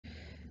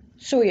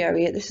So yeah,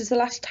 this is the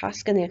last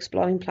task in the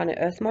Exploring Planet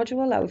Earth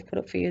module that we've put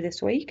up for you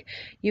this week.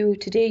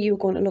 Today you're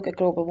going to look at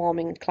global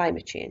warming and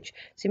climate change.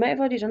 So you might have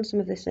already done some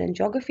of this in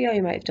geography, or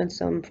you might have done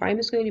some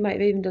primary school, you might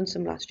have even done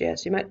some last year.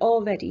 So you might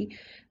already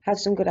have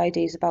some good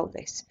ideas about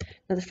this.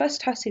 Now the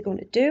first task you're going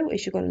to do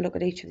is you're going to look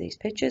at each of these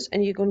pictures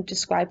and you're going to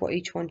describe what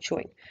each one's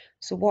showing.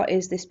 So what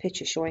is this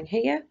picture showing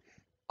here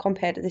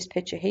compared to this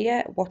picture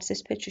here? What's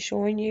this picture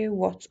showing you?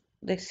 What's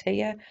this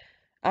here?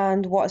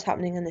 And what is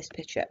happening in this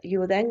picture.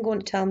 You are then going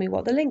to tell me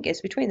what the link is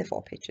between the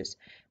four pictures,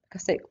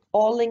 because they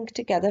all link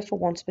together for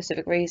one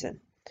specific reason.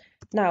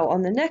 Now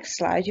on the next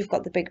slide you've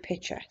got the big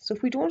picture. So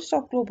if we don't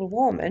stop global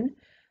warming,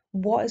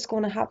 what is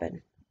going to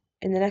happen?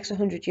 In the next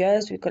 100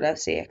 years we could have,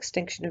 say,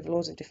 extinction of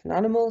loads of different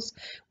animals,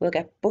 we'll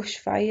get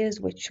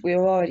bushfires, which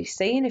we're already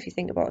seeing if you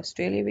think about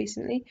Australia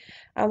recently,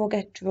 and we'll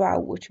get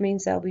drought, which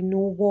means there'll be no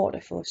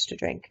water for us to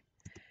drink.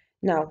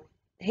 Now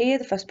here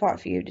the first part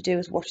for you to do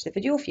is watch the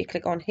video. If you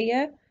click on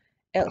here,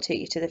 it'll take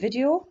you to the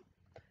video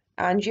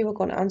and you are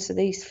going to answer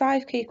these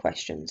 5 key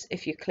questions.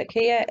 If you click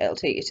here, it'll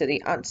take you to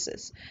the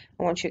answers.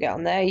 And once you get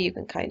on there, you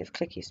can kind of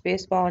click your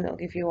spacebar and it'll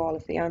give you all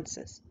of the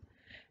answers.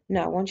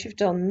 Now, once you've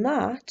done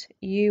that,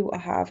 you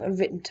have a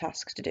written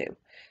task to do.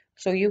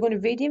 So you're going to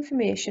read the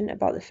information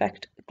about the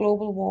effect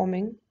global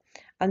warming,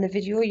 and the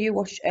video you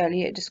watched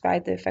earlier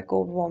described the effect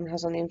global warming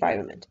has on the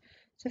environment.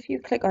 So if you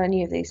click on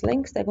any of these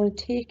links, they're going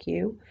to take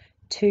you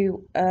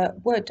to a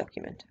Word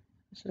document.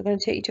 So they're going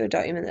to take you to a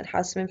document that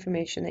has some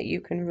information that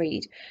you can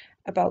read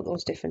about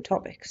those different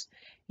topics.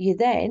 You're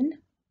then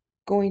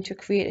going to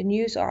create a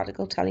news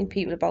article telling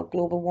people about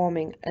global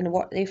warming and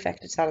what the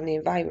effect it's had on the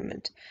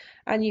environment.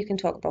 And you can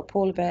talk about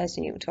polar bears,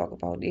 and you can talk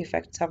about the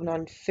effect it's having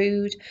on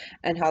food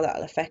and how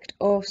that'll affect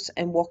us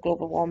and what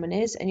global warming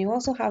is. And you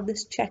also have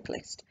this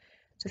checklist.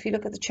 So if you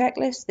look at the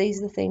checklist, these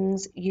are the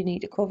things you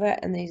need to cover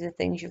and these are the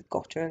things you've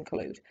got to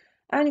include.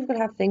 And you've got to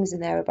have things in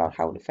there about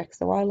how it affects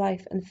the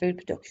wildlife and food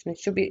production. It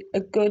should be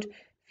a good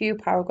few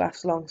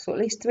paragraphs long, so at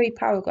least 3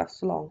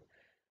 paragraphs long.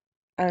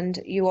 And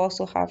you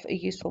also have a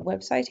useful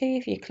website here.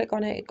 If you click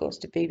on it, it goes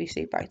to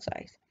BBC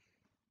Bitesize.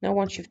 Now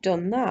once you've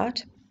done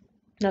that,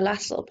 the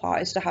last little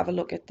part is to have a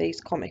look at these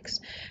comics.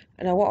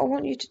 And now what I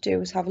want you to do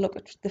is have a look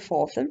at the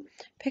 4 of them,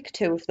 pick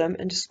 2 of them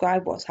and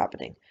describe what's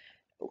happening.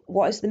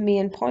 What is the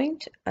main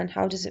point and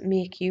how does it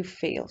make you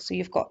feel? So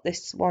you've got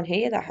this one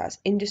here that has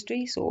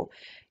industry, so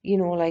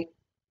like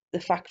the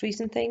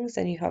factories and things.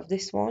 Then you have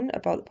this one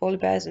about the polar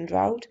bears and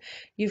drought.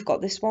 You've got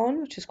this one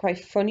which is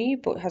quite funny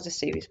but has a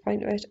serious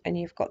point to it, and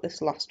you've got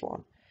this last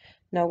one.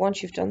 Now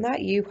once you've done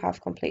that, you have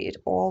completed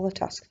all the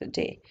tasks for the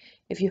day.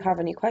 If you have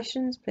any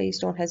questions, please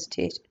don't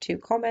hesitate to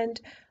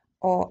comment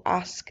or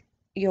ask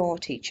your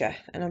teacher,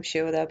 and I'm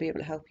sure they'll be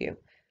able to help you.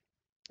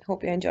 I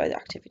hope you enjoy the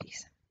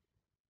activities.